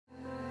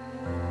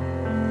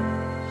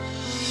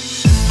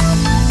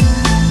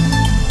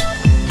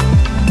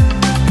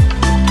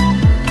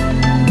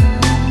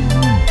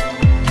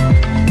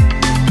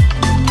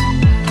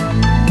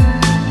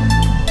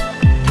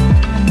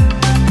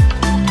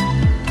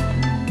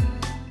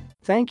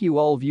Thank you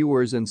all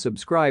viewers and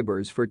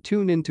subscribers for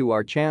tuning into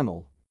our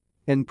channel.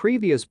 In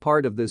previous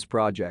part of this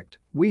project,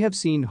 we have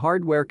seen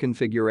hardware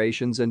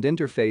configurations and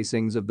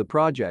interfacings of the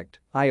project,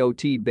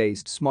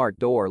 IoT-based smart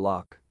door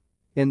lock.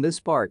 In this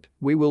part,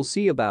 we will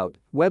see about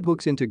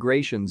Webhooks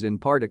integrations in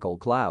Particle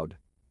Cloud.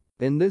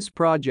 In this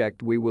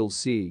project we will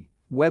see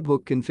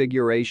Webhook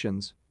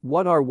configurations,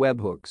 what are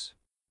webhooks,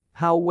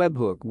 how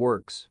Webhook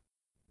works.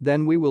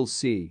 Then we will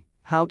see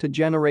how to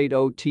generate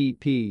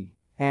OTP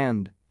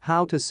and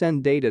how to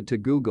send data to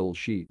Google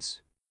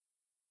Sheets.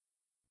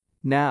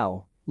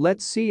 Now,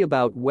 let's see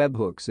about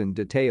webhooks in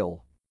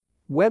detail.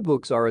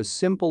 Webhooks are a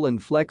simple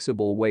and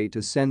flexible way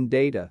to send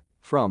data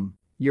from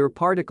your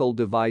Particle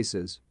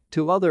devices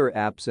to other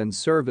apps and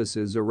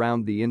services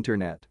around the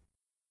internet.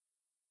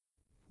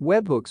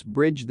 Webhooks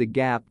bridge the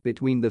gap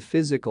between the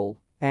physical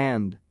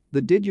and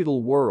the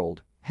digital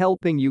world,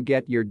 helping you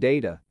get your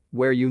data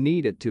where you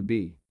need it to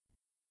be.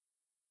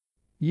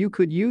 You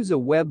could use a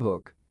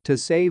webhook to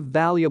save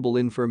valuable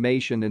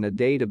information in a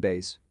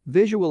database,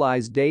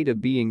 visualize data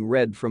being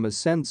read from a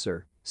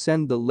sensor,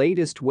 send the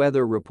latest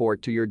weather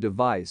report to your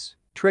device,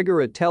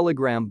 trigger a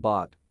Telegram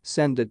bot,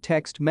 send a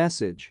text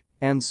message,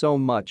 and so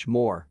much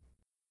more.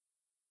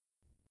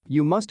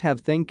 You must have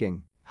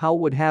thinking, how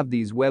would have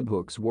these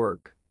webhooks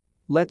work?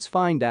 Let's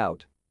find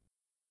out.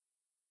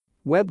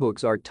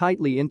 Webhooks are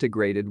tightly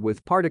integrated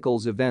with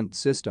Particle's event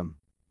system.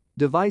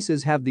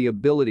 Devices have the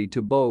ability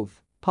to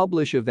both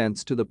publish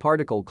events to the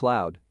Particle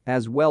Cloud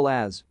as well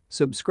as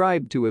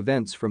subscribe to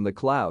events from the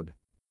cloud.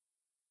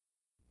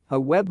 A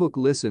webhook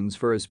listens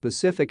for a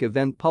specific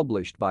event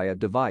published by a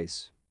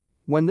device.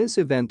 When this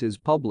event is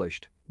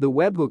published, the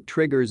webhook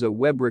triggers a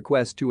web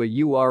request to a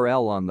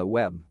URL on the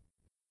web.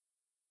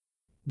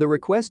 The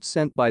request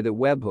sent by the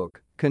webhook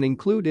can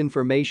include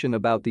information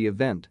about the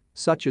event,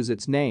 such as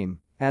its name,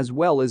 as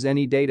well as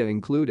any data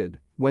included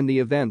when the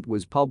event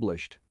was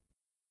published.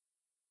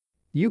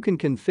 You can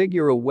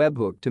configure a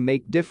webhook to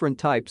make different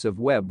types of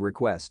web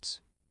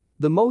requests.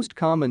 The most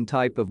common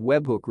type of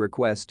webhook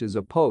request is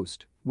a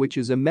post, which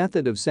is a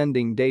method of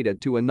sending data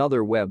to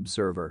another web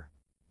server.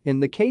 In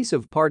the case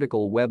of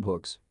Particle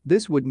webhooks,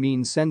 this would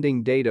mean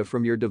sending data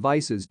from your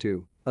devices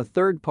to a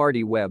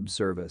third-party web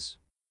service.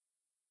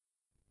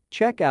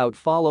 Check out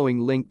following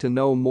link to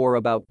know more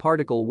about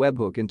Particle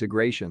webhook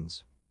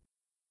integrations.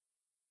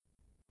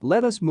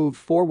 Let us move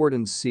forward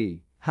and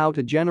see how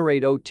to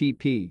generate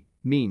OTP,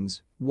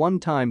 means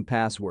one-time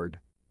password.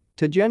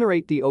 To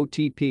generate the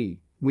OTP,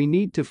 we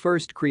need to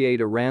first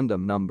create a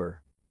random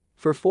number.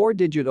 For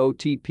 4-digit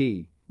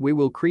OTP, we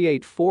will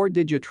create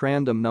 4-digit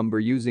random number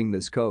using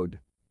this code.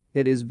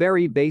 It is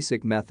very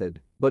basic method,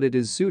 but it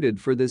is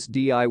suited for this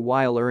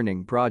DIY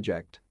learning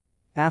project.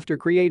 After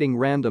creating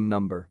random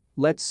number,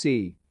 let's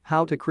see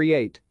how to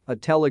create a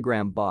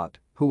Telegram bot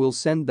who will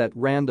send that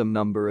random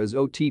number as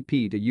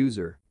OTP to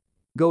user.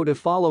 Go to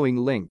following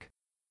link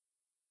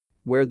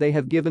where they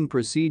have given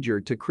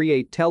procedure to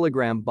create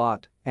Telegram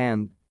bot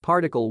and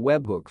Particle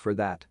webhook for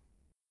that.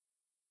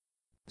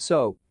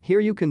 So, here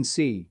you can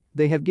see,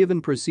 they have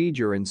given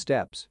procedure in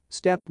steps.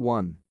 Step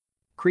 1.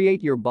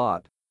 Create your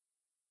bot.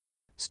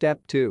 Step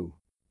 2.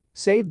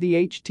 Save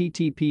the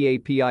HTTP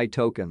API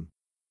token.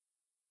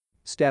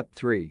 Step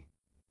 3.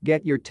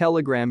 Get your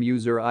Telegram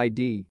user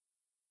ID.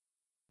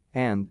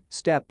 And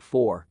Step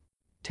 4.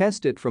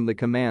 Test it from the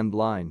command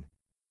line.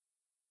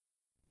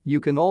 You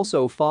can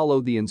also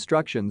follow the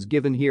instructions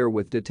given here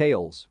with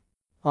details.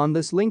 On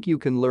this link you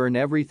can learn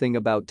everything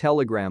about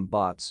Telegram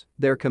bots,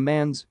 their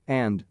commands,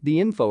 and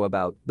the info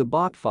about the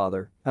bot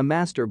father, a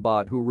master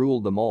bot who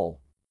ruled them all.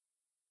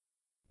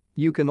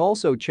 You can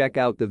also check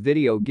out the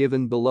video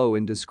given below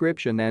in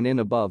description and in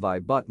above I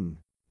button,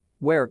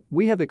 where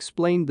we have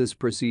explained this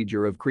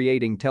procedure of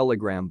creating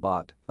Telegram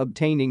bot,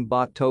 obtaining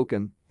bot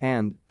token,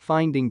 and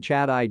finding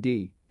chat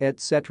ID,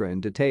 etc.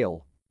 in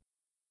detail.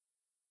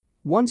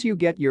 Once you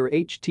get your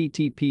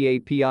HTTP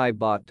API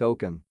bot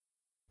token,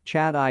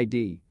 chat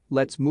ID,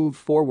 let's move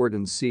forward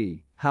and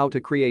see how to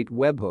create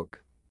webhook.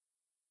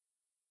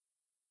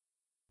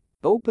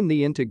 Open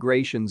the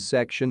integrations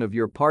section of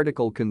your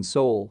Particle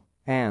console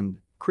and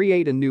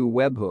create a new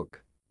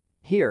webhook.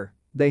 Here,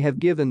 they have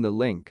given the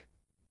link.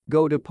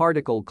 Go to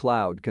Particle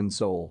Cloud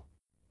console.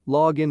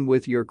 Log in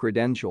with your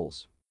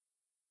credentials.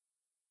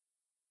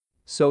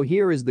 So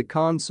here is the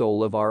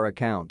console of our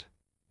account.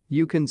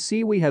 You can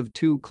see we have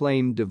two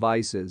claimed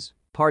devices,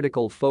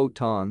 Particle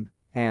Photon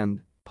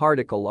and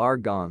Particle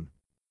Argon.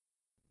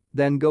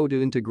 Then go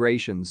to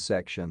Integrations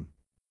section.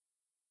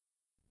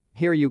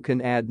 Here you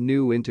can add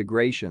new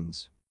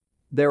integrations.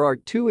 There are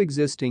two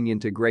existing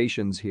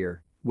integrations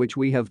here, which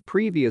we have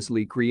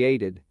previously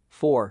created.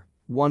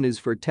 One is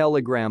for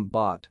Telegram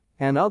bot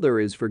and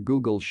other is for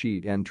Google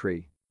Sheet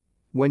entry.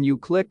 When you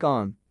click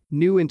on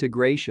New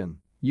Integration,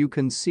 you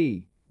can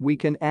see we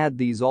can add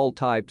these all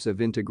types of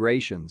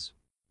integrations.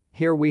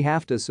 Here we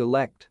have to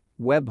select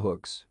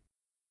webhooks.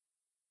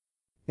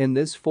 In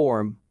this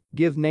form,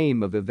 give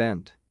name of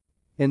event.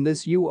 In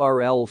this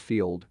URL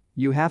field,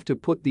 you have to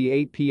put the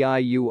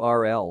API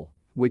URL,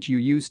 which you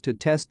use to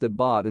test the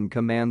bot and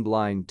command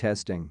line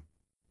testing.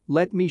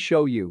 Let me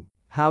show you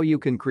how you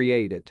can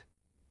create it.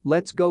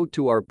 Let's go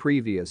to our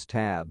previous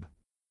tab.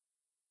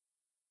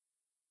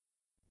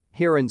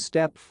 Here in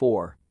step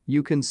 4,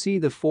 you can see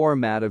the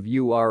format of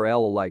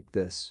URL like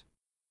this.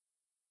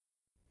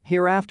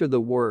 Here after the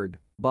word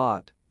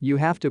bot, you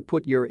have to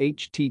put your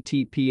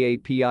HTTP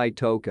API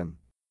token,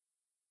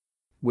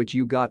 which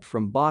you got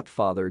from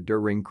Botfather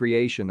during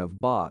creation of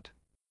bot.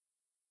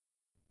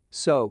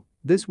 So,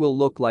 this will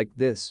look like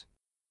this.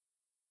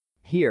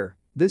 Here,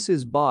 this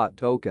is bot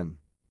token.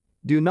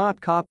 Do not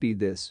copy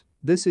this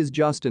is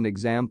just an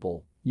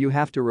example, you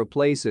have to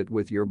replace it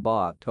with your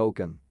bot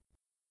token.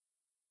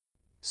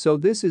 So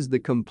this is the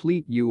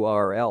complete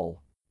URL.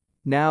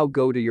 Now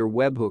go to your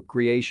Webhook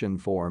creation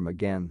form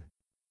again.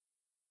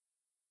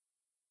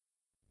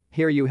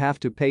 Here you have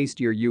to paste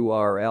your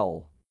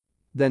URL.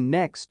 Then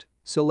next,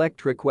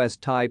 select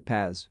request type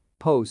as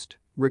post,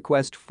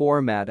 request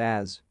format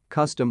as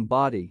custom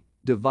body,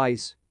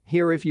 device.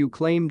 Here if you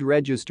claimed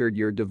registered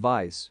your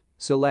device,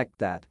 select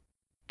that.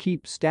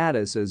 Keep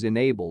status as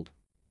enabled.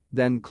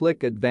 Then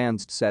click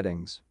advanced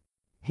settings.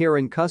 Here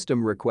in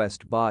custom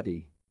request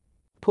body,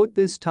 put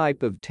this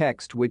type of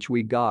text which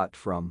we got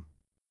from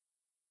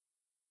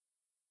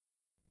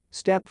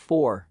step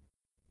 4.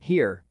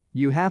 Here,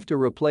 you have to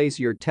replace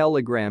your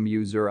Telegram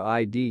user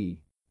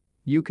ID.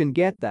 You can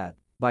get that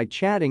by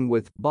chatting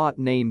with bot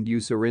named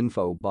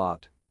userinfo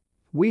bot.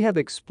 We have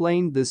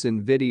explained this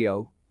in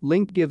video,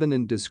 link given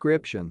in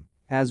description,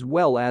 as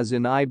well as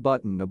in I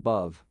button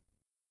above.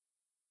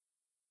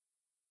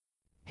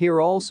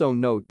 Here also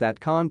note that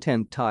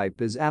content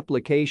type is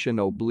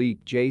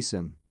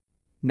application/JSON.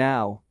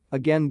 Now,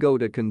 again go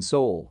to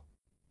console.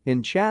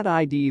 In chat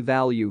ID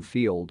value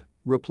field,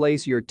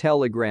 replace your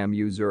Telegram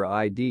user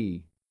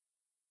ID.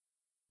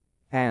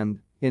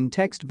 And, in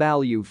text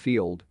value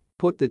field,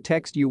 put the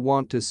text you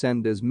want to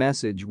send as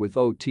message with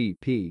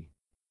OTP.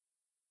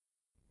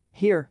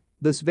 Here,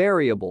 this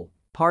variable,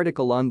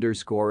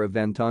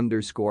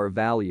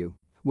 particle_event_value,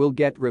 will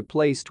get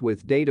replaced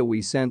with data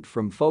we sent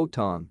from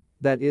Photon,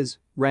 that is,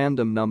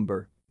 random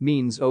number,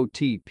 means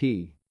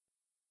OTP.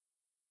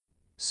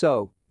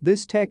 So,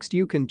 this text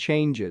you can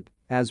change it,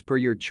 as per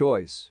your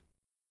choice.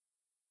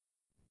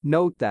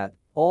 Note that,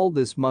 all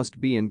this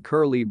must be in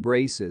curly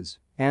braces,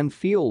 and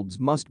fields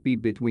must be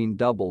between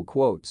double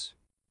quotes.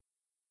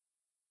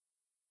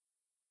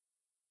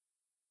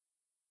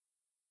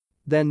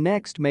 Then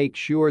next make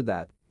sure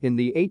that, in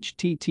the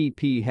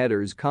HTTP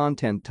headers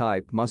content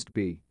type must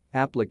be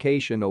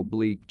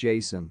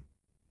application/JSON.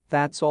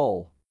 That's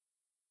all.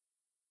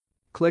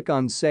 Click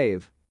on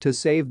Save to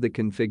save the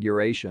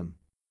configuration.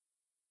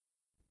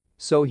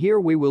 So here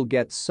we will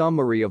get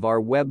summary of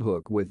our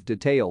webhook with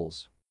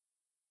details.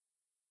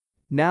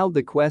 Now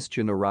the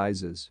question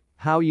arises,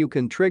 how you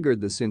can trigger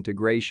this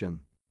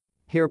integration.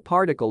 Here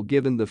particle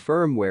given the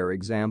firmware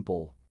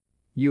example.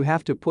 You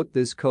have to put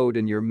this code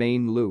in your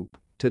main loop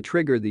to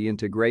trigger the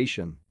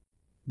integration.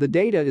 The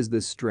data is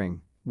the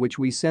string, which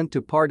we sent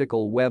to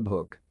particle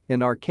webhook.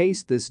 In our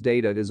case this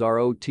data is our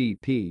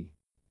OTP.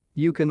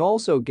 You can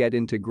also get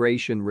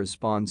integration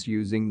response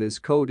using this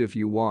code if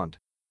you want.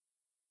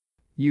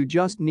 You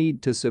just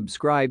need to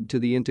subscribe to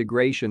the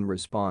integration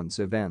response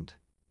event.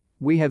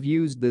 We have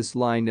used this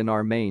line in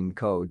our main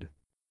code.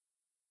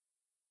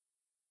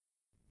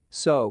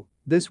 So,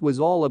 this was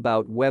all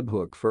about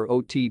Webhook for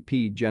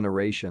OTP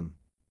generation.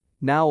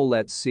 Now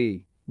let's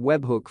see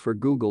Webhook for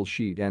Google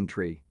Sheet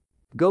entry.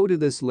 Go to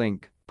this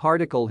link,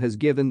 Particle has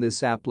given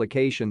this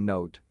application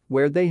note,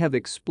 where they have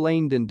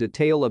explained in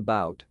detail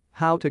about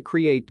how to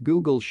create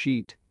Google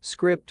Sheet,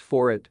 script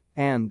for it,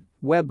 and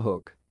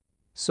Webhook.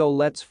 So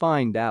let's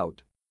find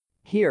out.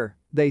 Here,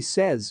 they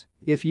says,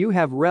 if you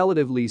have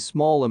relatively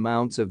small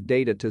amounts of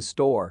data to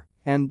store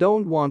and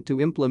don't want to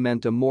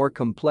implement a more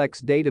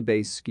complex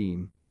database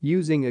scheme,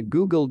 using a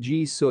Google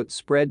G Suite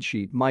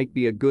spreadsheet might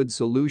be a good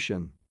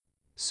solution.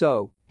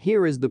 So,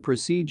 here is the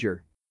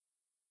procedure.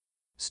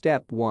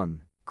 Step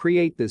 1.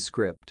 Create the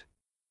script.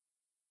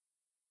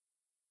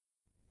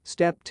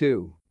 Step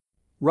 2.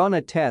 Run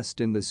a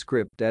test in the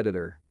script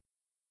editor.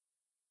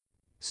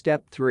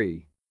 Step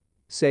 3.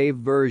 Save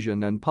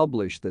version and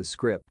publish the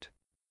script.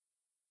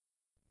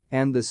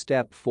 And the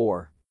step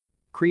 4.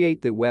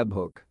 Create the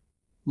webhook.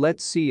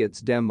 Let's see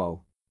its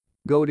demo.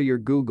 Go to your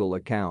Google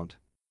account.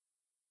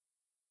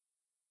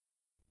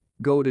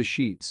 Go to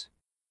Sheets.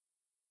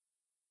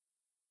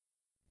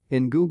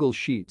 In Google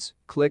Sheets,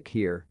 click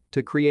here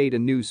to create a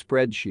new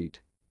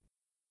spreadsheet.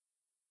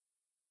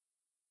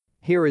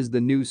 Here is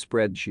the new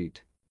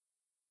spreadsheet.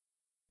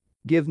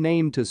 Give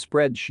name to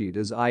spreadsheet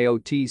as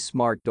IoT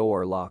Smart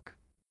Door Lock.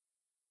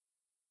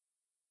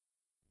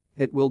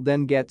 It will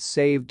then get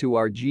saved to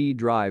our G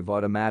drive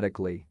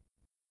automatically.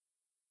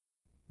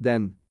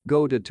 Then,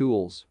 go to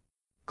Tools.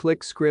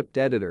 Click Script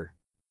Editor.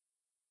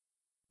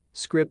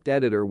 Script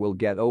Editor will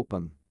get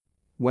open.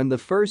 When the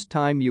first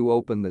time you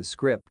open the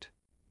script,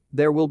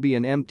 there will be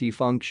an empty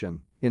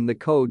function in the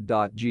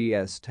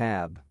code.js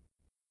tab.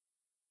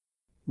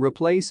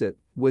 Replace it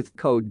with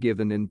code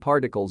given in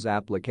Particle's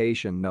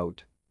application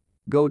note.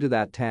 Go to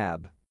that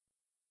tab.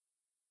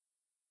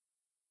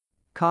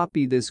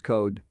 Copy this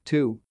code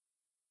to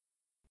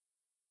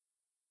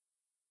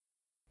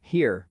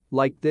here,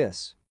 like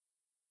this.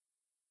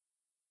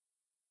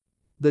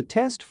 The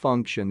test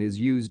function is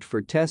used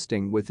for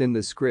testing within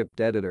the script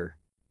editor.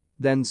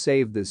 Then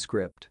save the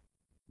script.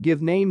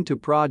 Give name to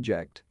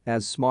project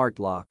as Smart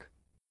Lock.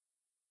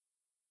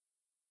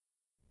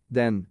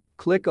 Then,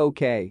 click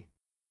OK.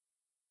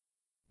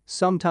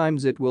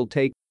 Sometimes it will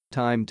take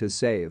time to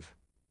save.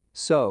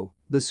 So,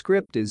 the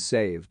script is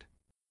saved.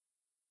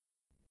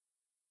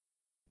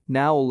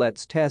 Now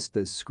let's test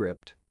this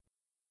script.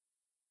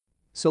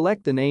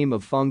 Select the name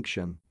of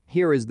function.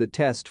 Here is the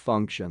test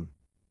function.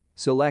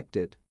 Select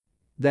it.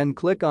 Then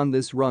click on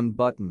this Run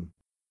button.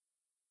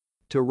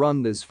 To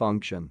run this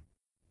function.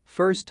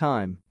 First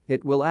time,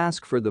 it will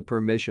ask for the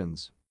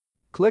permissions.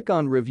 Click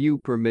on Review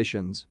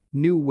Permissions.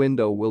 New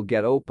window will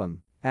get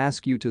open,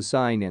 ask you to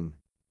sign in.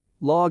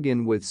 Log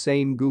in with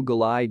same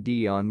Google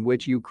ID on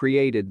which you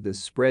created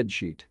this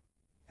spreadsheet.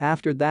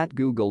 After that,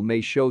 Google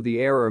may show the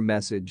error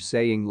message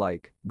saying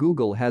like,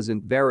 Google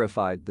hasn't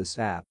verified this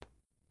app.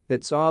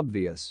 It's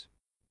obvious.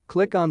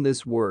 Click on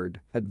this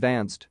word,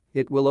 Advanced,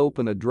 it will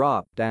open a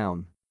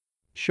drop-down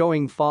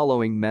showing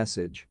following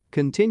message,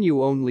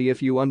 continue only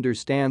if you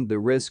understand the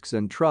risks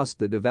and trust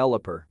the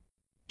developer.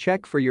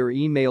 Check for your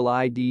email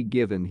ID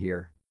given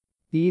here.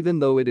 Even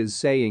though it is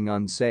saying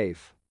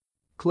unsafe.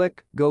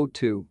 Click Go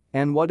to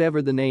and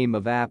whatever the name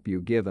of app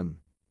you given.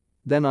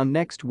 Then on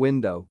next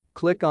window,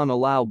 click on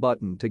Allow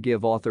button to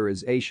give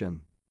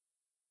authorization.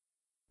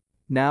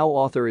 Now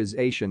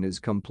authorization is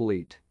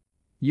complete.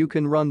 You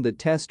can run the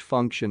test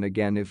function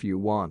again if you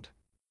want.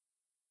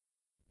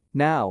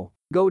 Now,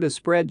 go to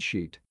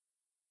Spreadsheet.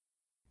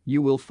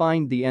 You will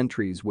find the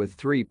entries with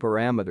 3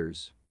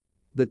 parameters.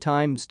 The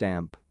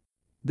timestamp.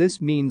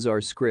 This means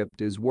our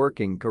script is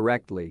working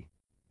correctly.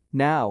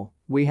 Now,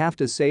 we have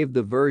to save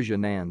the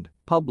version and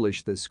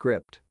publish the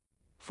script.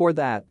 For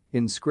that,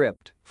 in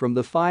Script, from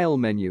the File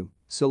menu,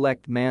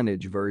 select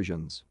Manage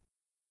Versions.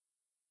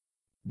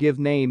 Give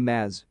name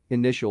as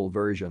Initial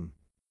Version.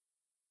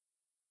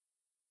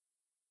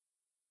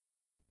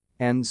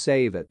 And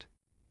save it.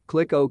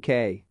 Click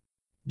OK.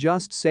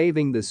 Just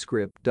saving the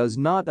script does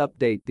not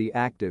update the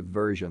active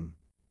version.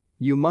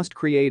 You must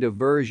create a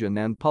version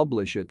and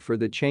publish it for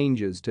the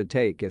changes to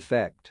take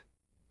effect.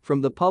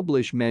 From the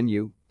Publish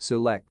menu,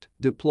 select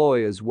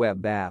Deploy as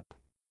Web App.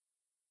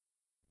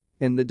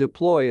 In the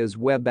Deploy as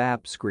Web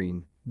App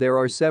screen, there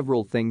are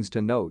several things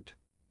to note.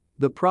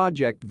 The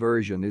project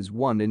version is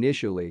 1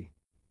 initially.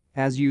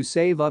 As you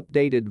save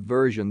updated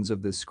versions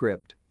of the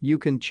script, you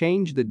can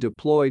change the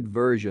deployed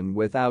version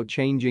without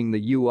changing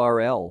the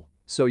URL,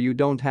 so you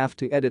don't have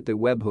to edit the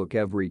webhook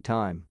every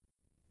time.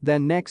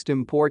 Then next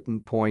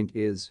important point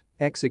is,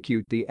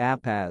 execute the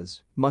app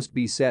as must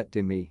be set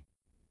to me.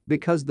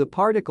 Because the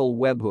particle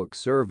webhook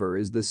server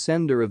is the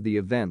sender of the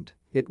event,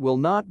 it will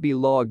not be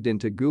logged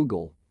into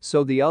Google,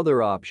 so the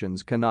other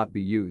options cannot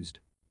be used.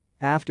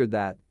 After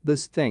that,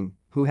 this thing,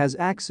 who has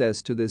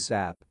access to this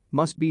app,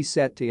 must be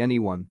set to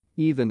anyone,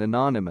 even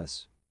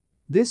anonymous.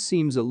 This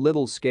seems a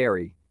little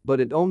scary, but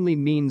it only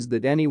means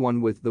that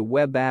anyone with the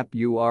web app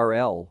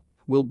URL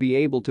will be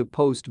able to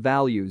post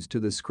values to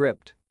the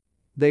script.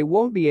 They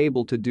won't be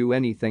able to do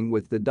anything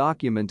with the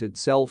document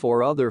itself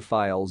or other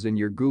files in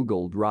your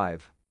Google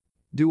Drive.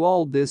 Do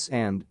all this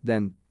and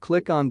then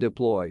click on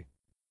Deploy.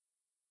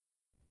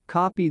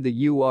 Copy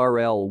the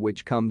URL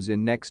which comes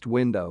in next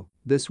window,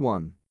 this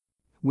one.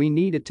 We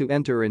need it to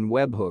enter in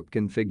Webhook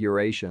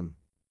configuration.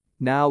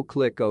 Now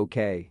click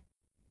OK.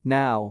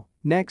 Now,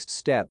 next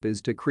step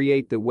is to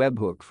create the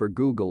webhook for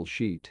Google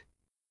Sheet.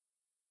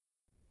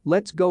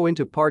 Let's go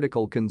into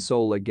Particle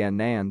Console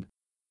again and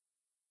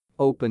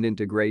open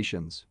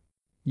Integrations.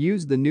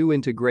 Use the New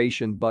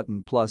Integration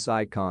button plus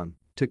icon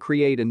to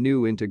create a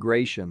new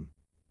integration.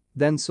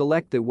 Then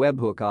select the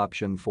webhook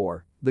option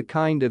for the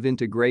kind of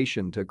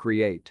integration to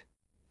create.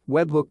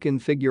 Webhook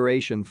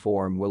configuration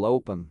form will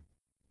open.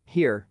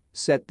 Here,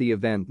 set the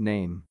event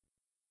name.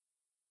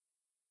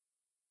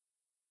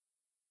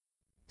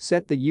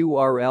 Set the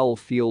URL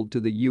field to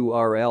the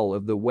URL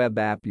of the web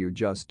app you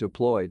just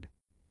deployed.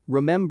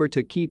 Remember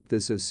to keep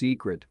this a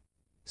secret.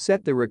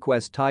 Set the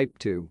request type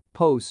to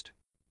POST.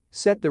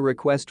 Set the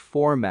request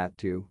format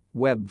to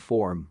web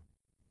form.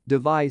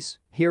 Device,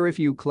 here if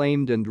you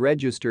claimed and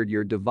registered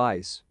your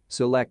device,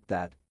 select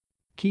that.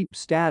 Keep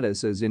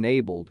status as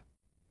enabled.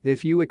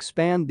 If you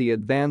expand the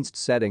advanced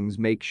settings,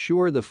 make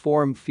sure the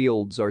form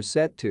fields are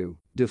set to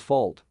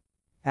default.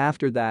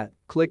 After that,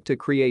 click to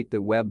create the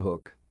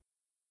webhook.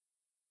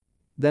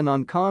 Then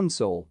on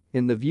console,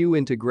 in the View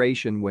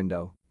Integration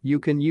window, you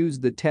can use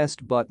the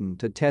Test button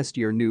to test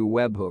your new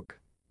webhook.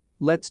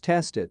 Let's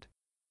test it.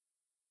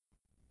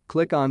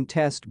 Click on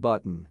Test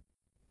button.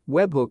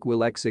 Webhook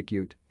will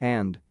execute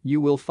and you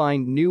will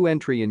find new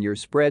entry in your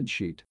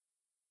spreadsheet.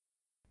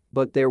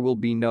 But there will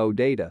be no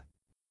data.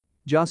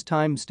 Just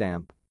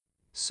timestamp.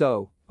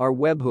 So, our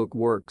webhook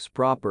works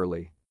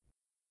properly.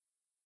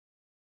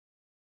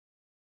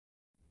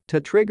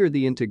 To trigger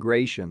the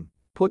integration,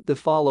 put the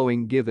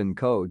following given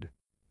code.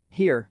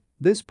 Here,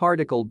 This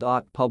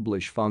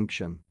particle.publish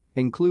function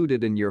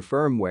included in your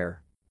firmware.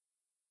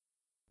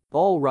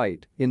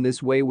 Alright, in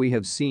this way we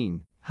have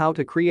seen how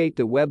to create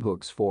the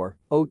webhooks for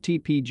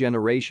OTP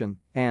generation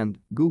and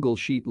Google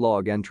Sheet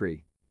log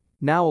entry.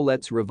 Now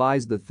let's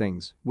revise the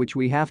things which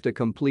we have to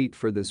complete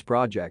for this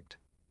project.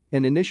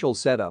 In initial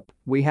setup,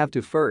 we have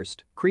to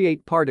first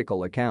create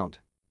particle account.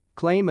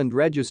 Claim and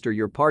register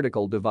your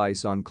particle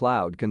device on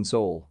Cloud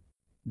Console.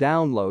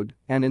 Download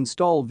and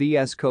install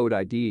VS Code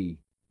IDE.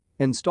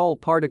 Install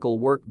Particle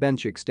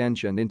Workbench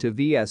extension into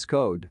VS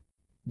Code.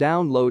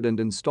 Download and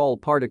install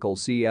Particle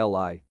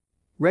CLI.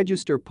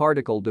 Register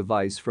particle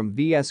device from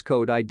VS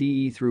Code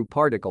IDE through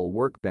Particle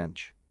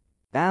Workbench.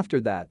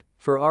 After that,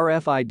 for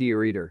RFID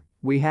reader,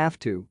 we have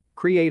to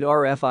create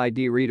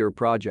RFID reader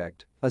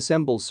project,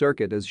 assemble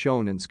circuit as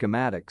shown in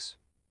schematics.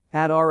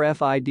 Add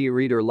RFID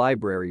reader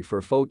library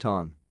for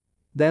Photon.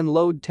 Then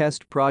load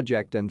test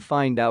project and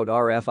find out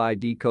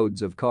RFID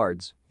codes of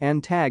cards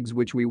and tags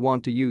which we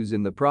want to use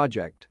in the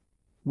project.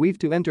 We've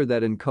to enter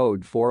that in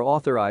code for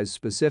authorize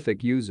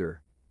specific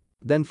user.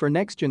 Then for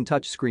Nextion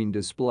touchscreen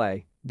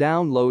display,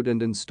 download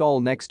and install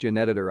Nextion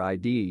editor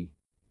IDE.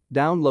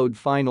 Download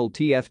final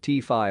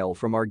TFT file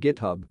from our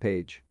GitHub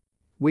page.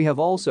 We have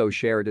also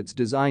shared its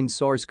design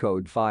source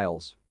code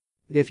files.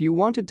 If you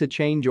wanted to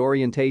change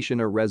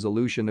orientation or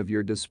resolution of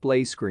your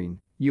display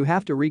screen, you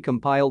have to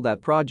recompile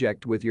that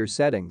project with your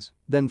settings,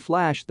 then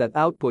flash that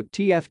output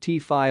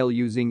TFT file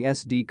using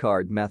SD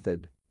card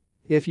method.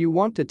 If you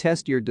want to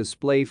test your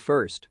display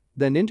first,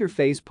 then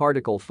interface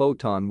particle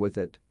Photon with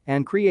it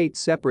and create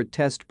separate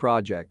test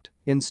project,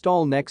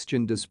 install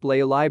Nextion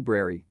display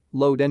library,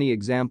 load any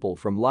example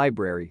from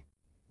library.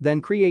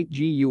 Then create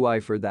GUI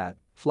for that,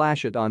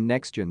 flash it on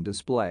Nextion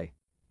display.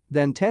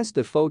 Then test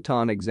the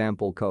Photon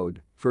example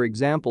code, for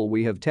example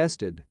we have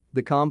tested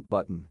the comp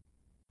button.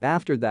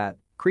 After that,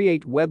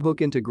 create webhook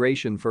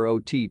integration for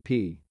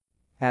OTP.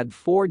 Add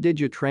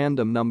 4-digit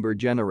random number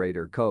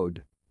generator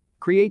code.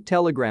 Create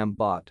Telegram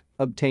bot,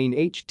 obtain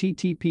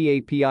HTTP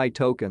API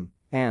token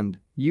and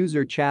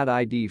user chat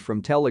ID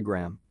from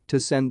Telegram to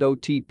send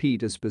OTP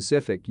to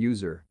specific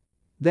user.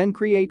 Then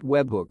create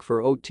webhook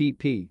for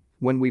OTP.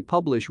 When we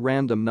publish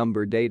random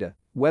number data,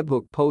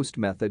 webhook post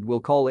method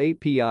will call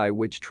API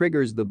which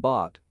triggers the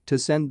bot to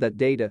send that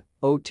data,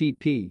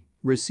 OTP,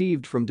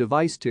 received from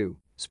device to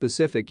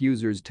specific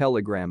user's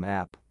Telegram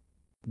app.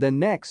 Then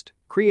next,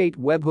 create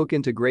webhook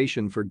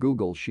integration for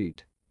Google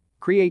Sheet.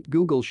 Create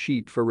Google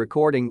Sheet for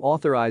recording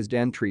authorized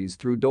entries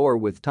through door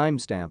with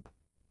timestamp.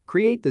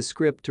 Create the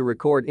script to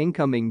record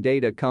incoming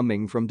data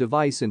coming from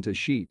device into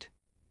Sheet.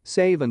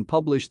 Save and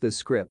publish the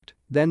script,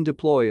 then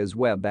deploy as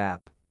web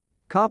app.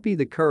 Copy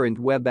the current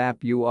web app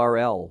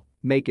URL,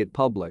 make it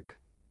public.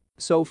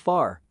 So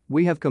far,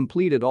 we have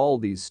completed all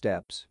these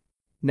steps.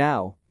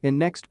 Now, in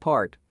next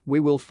part, we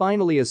will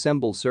finally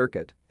assemble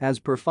circuit as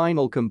per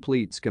final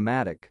complete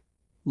schematic.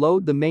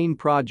 Load the main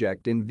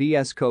project in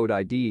VS Code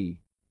IDE.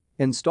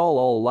 Install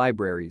all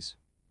libraries.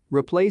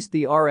 Replace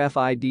the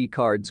RFID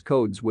cards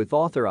codes with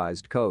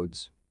authorized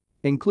codes.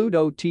 Include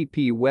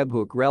OTP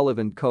webhook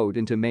relevant code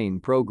into main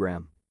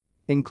program.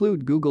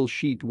 Include Google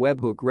Sheet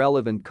webhook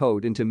relevant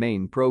code into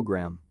main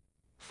program.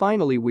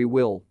 Finally, we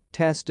will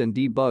test and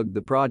debug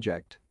the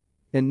project.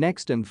 In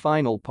next and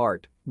final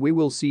part, we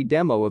will see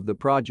demo of the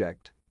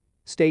project.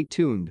 Stay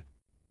tuned